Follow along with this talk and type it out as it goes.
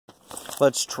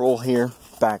Let's troll here,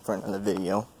 background of the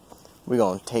video. We're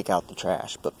gonna take out the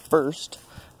trash, but first,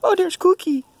 oh, there's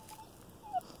Cookie.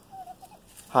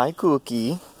 Hi,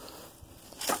 Cookie.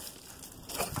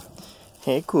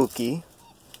 Hey, Cookie.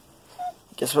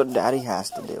 Guess what Daddy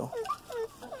has to do?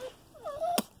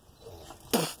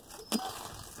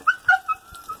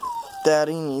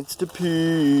 Daddy needs to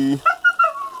pee.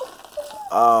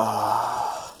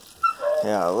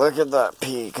 Yeah, look at that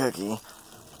pee, Cookie.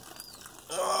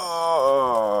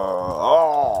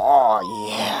 Oh,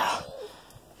 yeah.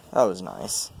 That was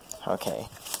nice. Okay.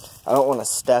 I don't want to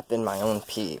step in my own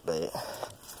pee, but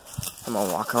I'm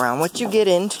gonna walk around. What you get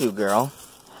into, girl?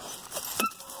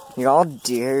 You're all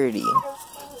dirty.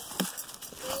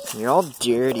 You're all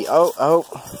dirty. Oh,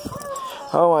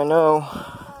 I know.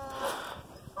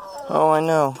 Oh, I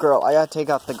know. Girl, I gotta take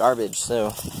out the garbage,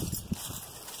 so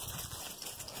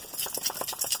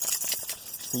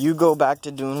you go back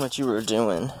to doing what you were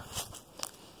doing.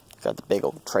 Got the big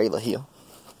old trailer here.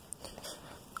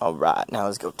 Alright, now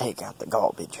let's go take out the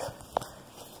garbage.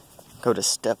 Go to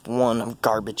step 1 of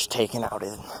garbage taken out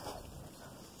in.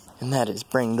 And that is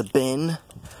bring the bin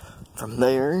from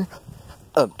there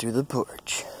up to the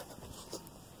porch.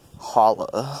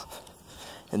 Holla.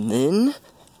 And then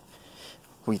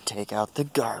we take out the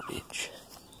garbage.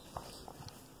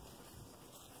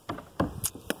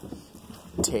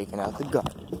 Taking out the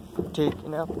garbage.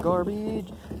 Taking out the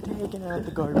garbage. Taking out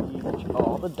the garbage.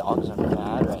 Oh, the dogs are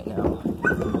mad right now.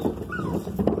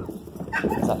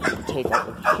 Take out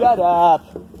the... Shut up!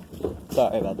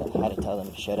 Sorry about that. I had to tell them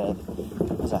to shut up.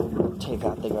 So, take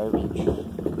out the garbage.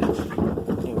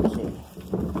 Okay.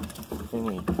 Then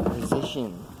we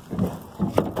position.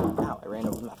 Ow, I ran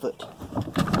over my foot.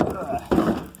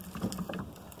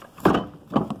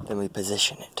 Then we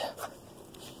position it.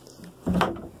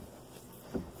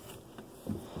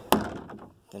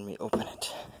 Then we open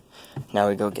it. Now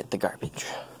we go get the garbage.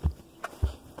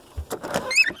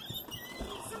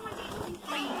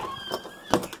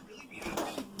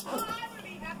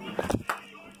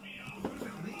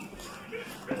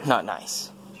 Not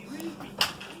nice.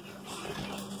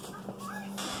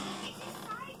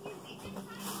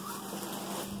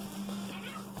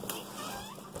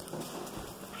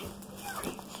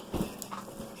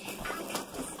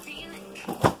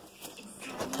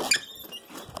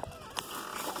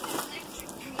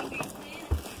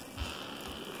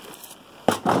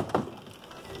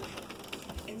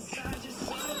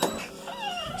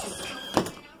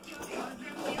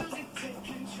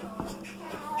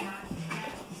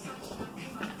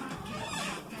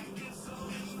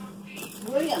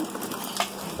 William,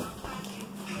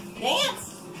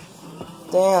 dance.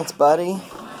 Dance, buddy.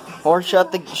 Or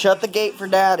shut the gate for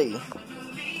Daddy.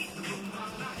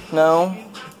 No?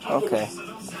 Okay.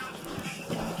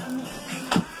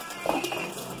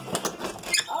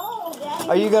 Oh, Daddy.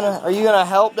 Are you gonna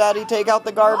help Daddy take out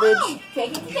the garbage? Mommy,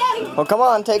 take it to Daddy. Well, come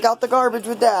on, take out the garbage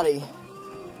with Daddy.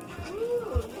 Ooh,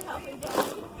 you're helping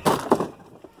Daddy.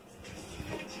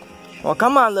 Well,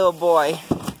 come on, little boy.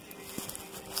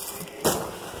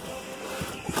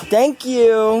 Thank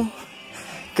you.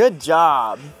 Good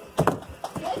job.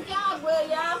 Good job,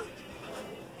 William.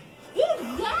 Good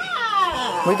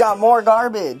job. We got more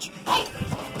garbage. Hey.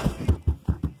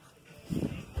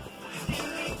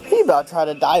 He about to try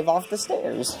to dive off the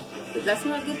stairs. That's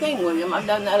not a good thing, William. I've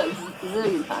done that a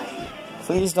zillion times.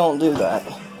 Please don't do that.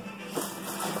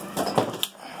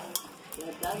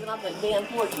 Yeah, diving off that damn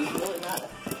porch is really not a...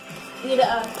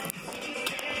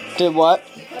 Did what?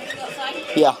 Let's go outside.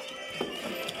 Yeah.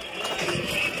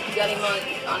 You got him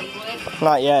on his way?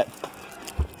 Not yet.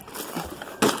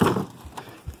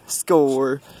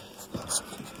 Score.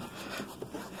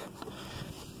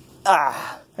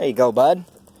 Ah, there you go, bud.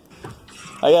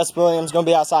 I guess William's gonna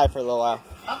be outside for a little while.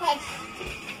 Okay.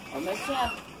 I'll make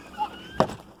sure.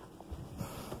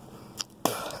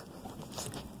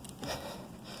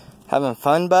 Having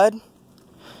fun, bud?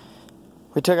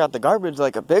 We took out the garbage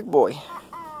like a big boy.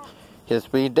 Yes,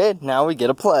 we did. Now we get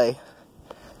to play.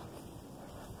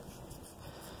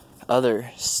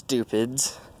 Other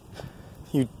stupids.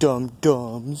 You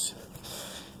dum-dums.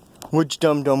 Which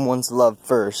dum-dum wants love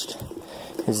first?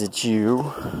 Is it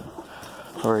you?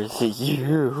 Or is it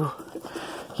you?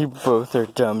 You both are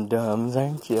dum-dums,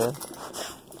 aren't you?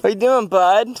 What are you doing,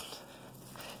 bud?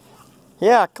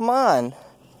 Yeah, come on.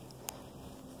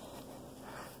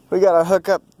 We gotta hook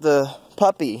up the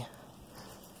puppy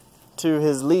to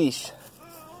his leash.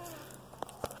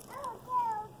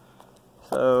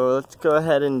 So let's go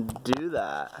ahead and do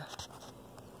that.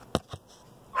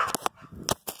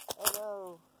 Oh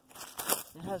no,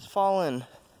 it has fallen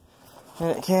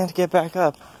and it can't get back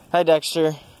up. Hi,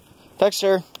 Dexter.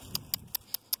 Dexter.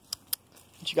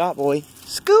 What you got, boy?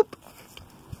 Scoop!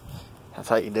 That's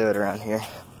how you do it around here.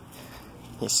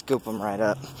 You scoop them right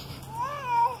up.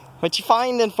 What you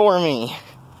finding for me?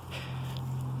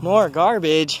 More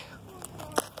garbage.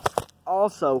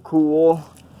 Also cool.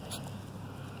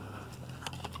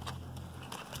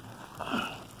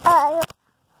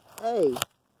 Hey.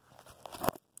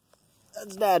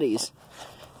 That's Daddy's.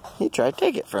 He tried to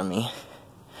take it from me.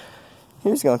 He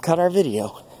was gonna cut our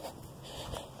video.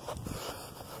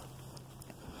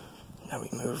 Now we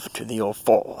move to the old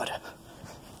Ford.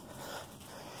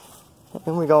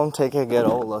 And we're gonna take a good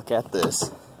old look at this.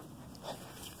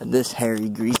 At this hairy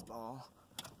grease ball.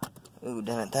 Ooh,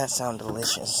 damn it, that sounds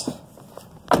delicious.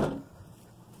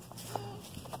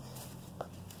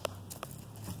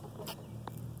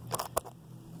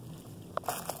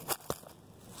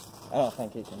 I don't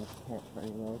think he can transfer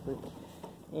anymore, but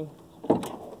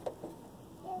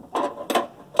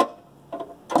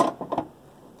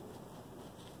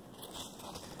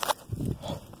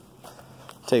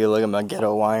take a look at my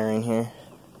ghetto wiring here.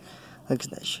 Look at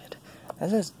that shit.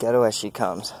 That's as ghetto as she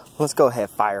comes. Let's go ahead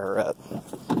and fire her up.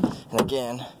 And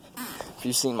again, if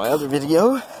you've seen my other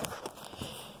video,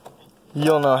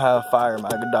 you'll know how to fire my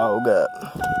dog up.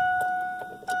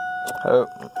 Oh.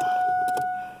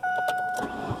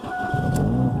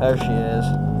 There she is.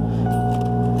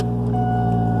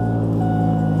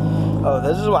 Oh,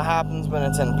 this is what happens when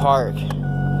it's in park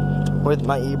with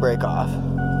my e-brake off.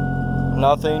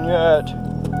 Nothing yet.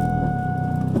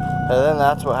 And then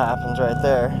that's what happens right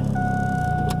there.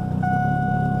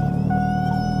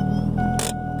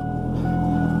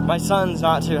 My son's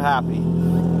not too happy.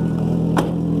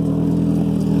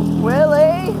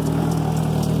 Willie!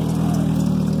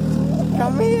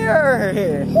 Come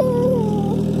here!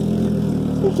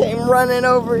 He came running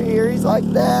over here. He's like,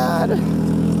 Dad.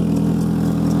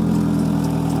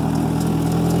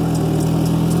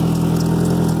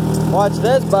 Watch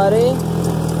this, buddy.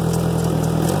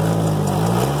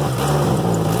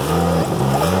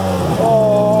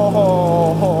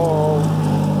 Oh,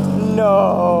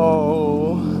 no.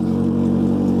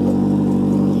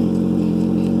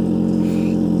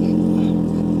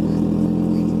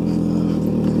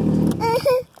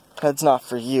 That's not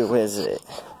for you, is it?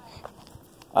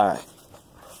 Alright,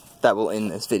 that will end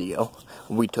this video.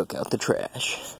 We took out the trash.